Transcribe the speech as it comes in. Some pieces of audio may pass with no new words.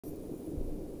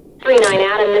39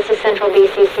 Adam, this is Central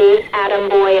BCC. Adam,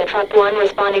 Boy, and Truck 1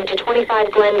 responding to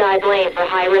 25 Glendive Lane for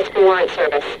high-risk warrant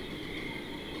service.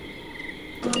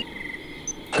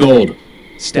 Gold.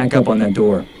 Stack up on that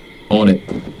door. On it.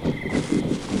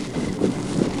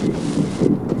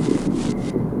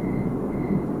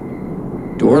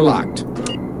 Door locked.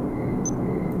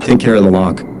 Take care of the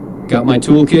lock. Got my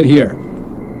toolkit here.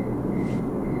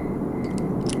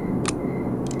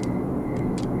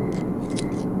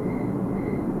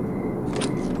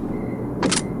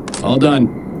 All done.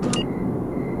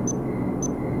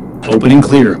 Open and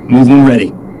clear. Move when ready.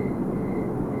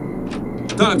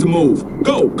 Time to move.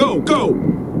 Go, go, go!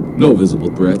 No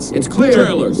visible threats. It's clear.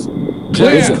 Trailers.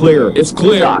 Clear. It's clear. It's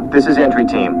clear. Doc, this is entry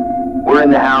team. We're in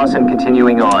the house and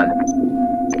continuing on.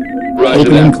 Roger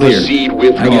Open that. and clear. Proceed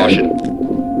with I got caution.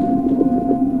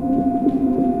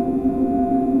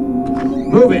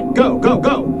 Move it. Go, go,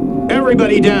 go.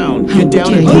 Everybody down. Get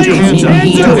down and put your hands up.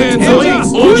 Hands up! Hands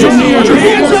up! Put your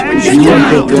hands up and get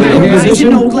down! Clear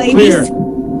position. Clear.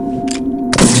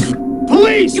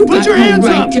 Police! You Put your hands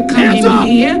up! to come Hands in up!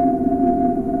 here.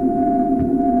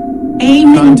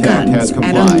 Aiming Contact has guns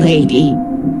at a complied. lady.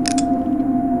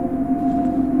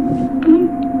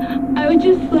 I would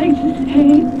just like to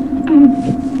say,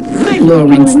 My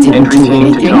Lawrence didn't Entry do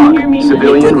team to anything. talk.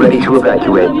 Civilian ready to I love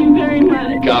evacuate. you very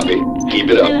much. Copy. Keep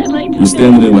it And up. I'd like to You're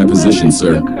standing in my say position,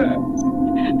 sir.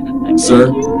 I'm Sir,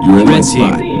 begging you, you're in my Red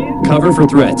spot. team. Cover for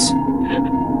threats.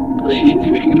 please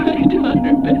bring my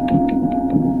daughter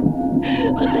back.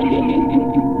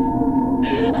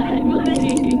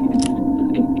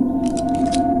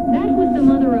 That was the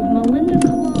mother of Melinda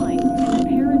Klein, an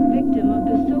apparent victim of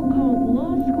the so-called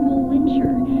law school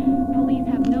lyncher. Police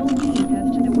have no leads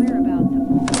as to the whereabouts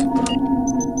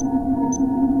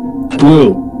of...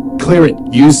 Blue. Clear it.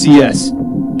 UCS.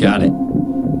 Got it.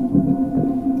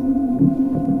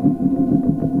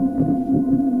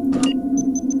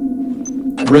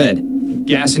 Red.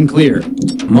 Gas and clear.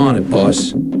 I'm on it,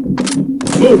 boss.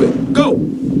 Move it. Go!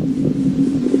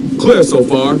 Clear so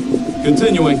far.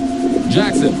 Continuing.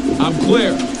 Jackson, I'm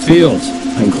clear. Fields.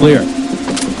 I'm clear.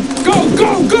 Go,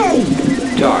 go, go!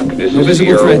 Doc, this No is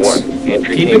visible Sierra threats. 1.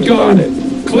 Entry Keep team it going.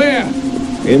 spotted.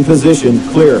 Clear! In position.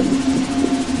 Clear.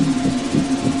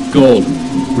 Gold.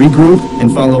 Regroup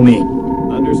and follow me.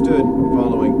 Understood.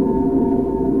 Following.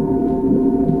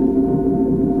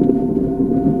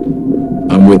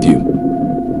 I'm with you.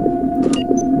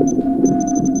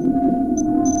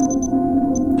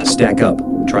 Stack up.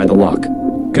 Try the lock.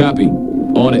 Copy.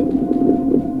 On it.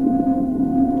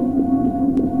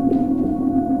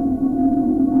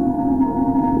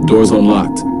 Door's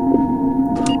unlocked.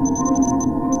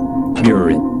 Mirror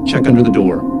it. Check under the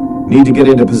door. Need to get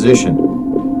into position.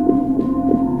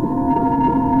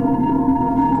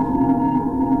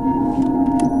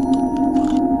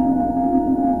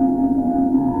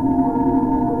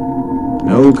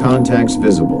 No contacts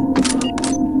visible.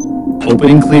 Open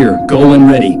and clear. Go when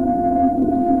ready.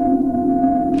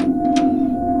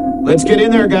 Let's get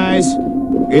in there, guys.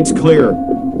 It's clear.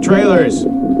 Trailers.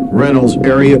 Reynolds,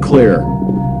 area clear.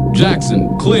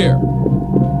 Jackson, clear.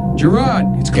 Gerard,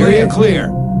 it's clear. Area clear.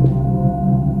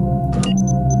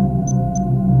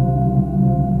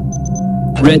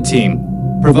 Red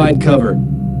team, provide cover.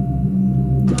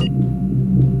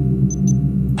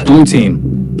 Blue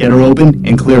team, get her open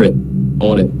and clear it.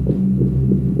 On it.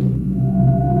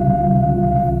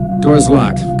 Doors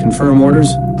locked. Confirm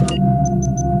orders.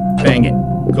 Bang it.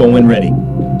 Go when ready.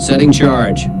 Setting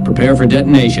charge. Prepare for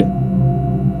detonation.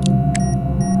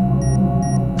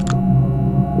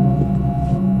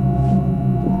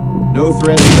 No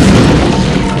threats.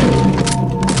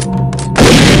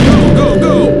 Go,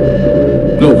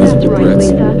 go! No visible threats.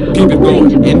 Keep it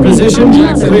going. In position.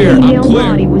 Jackson, Clear. I'm female clear.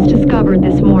 body was discovered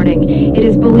this morning. It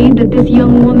is believed that this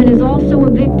young woman is also a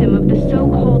victim of the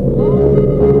so-called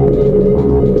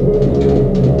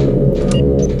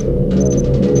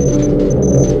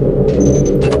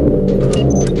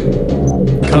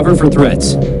Cover for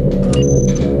threats.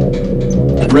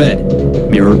 Red.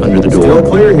 Mirror under the door. Still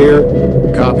clear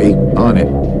here. Copy. On it.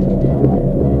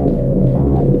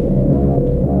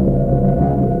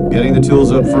 Getting the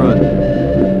tools up front.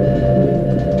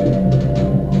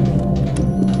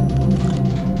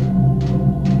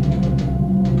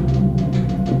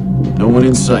 No one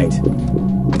in sight.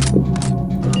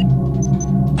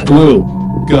 Blue.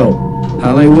 Go.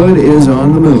 Hollywood is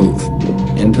on the move.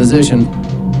 In position.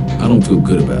 I don't feel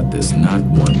good about this, not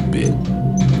one bit.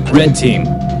 Red team,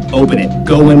 open it.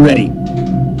 Go when ready.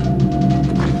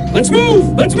 Let's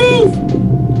move! Let's move!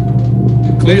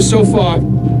 Clear so far.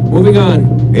 Moving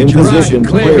on. In position.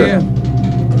 Clear.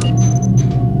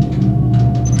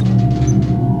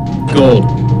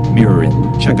 Mirror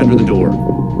it. Check under the door.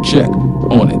 Check.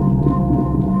 On it.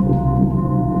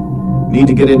 Need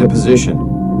to get into position.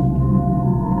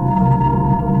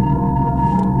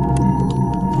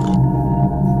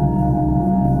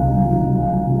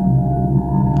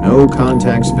 No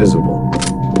contacts visible.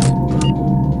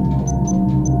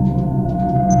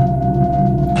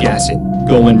 Gas it.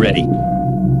 Go when ready.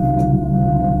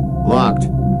 Locked.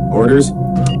 Orders?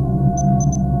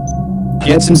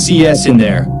 Get some CS in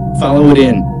there. Follow it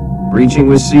in. Breaching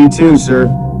with C2, sir.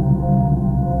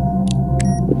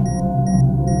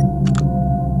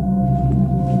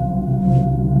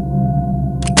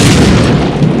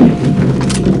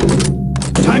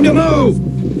 Time to move!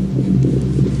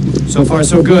 So far,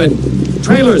 so good.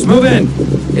 Trailers, move in.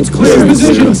 It's clear.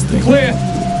 Position. Disgusting. Clear.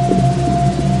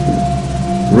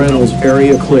 Reynolds,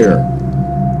 area clear.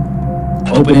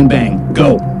 Open and bang.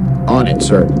 Go. On it,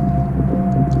 sir.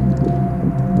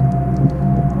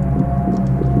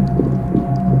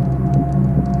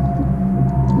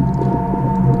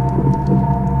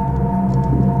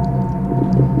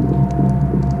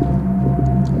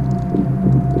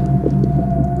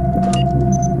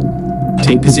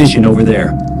 Take position over there.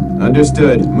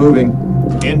 Understood. Moving.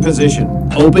 In position.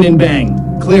 Open and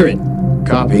bang. Clear it.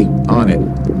 Copy. On it.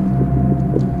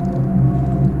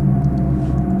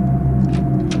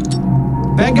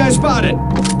 Bad guy spotted.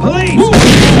 Police!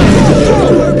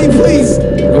 Help me, please!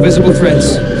 No visible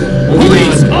threats.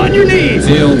 Police, on your knees!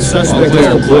 Field, Suspect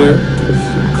all is clear.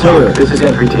 Clear. This is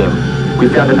entry team.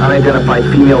 We've got an unidentified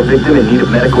female victim in need of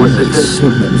medical assistance.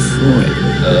 Sigmund Freud.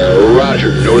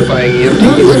 Roger. Notifying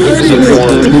EMTs. This is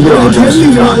entry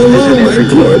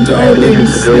team. I have an injured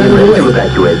civilian ready to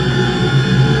evacuate.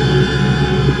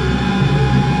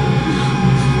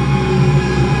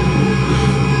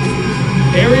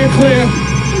 Area clear.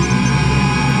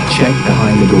 Check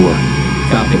behind the door.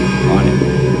 Copy. On it.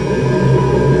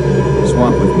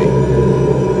 Swat with me.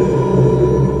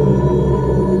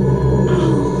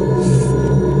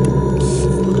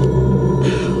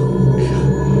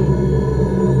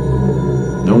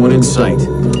 No one in sight.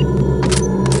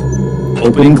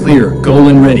 Open and clear. Goal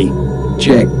and ready.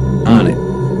 Check. On it.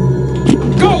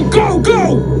 Go, go,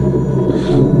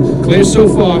 go! Clear so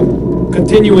far.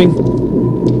 Continuing.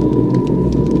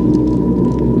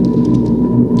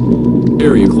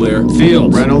 Area clear.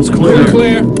 Field. Reynolds, clear.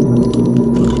 Clear.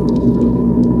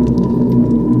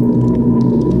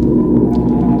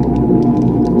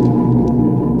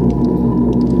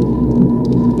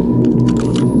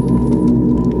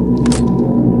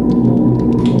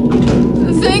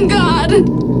 Thank God!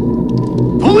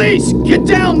 Police! Get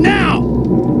down now!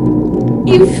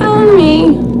 You found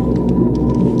me.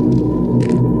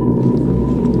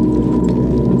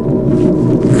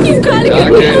 You gotta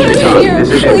get me out of here,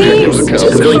 This is entry team. please!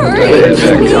 Just Civilian hurry,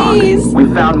 civilian talk. please! We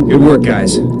found Good work,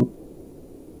 guys.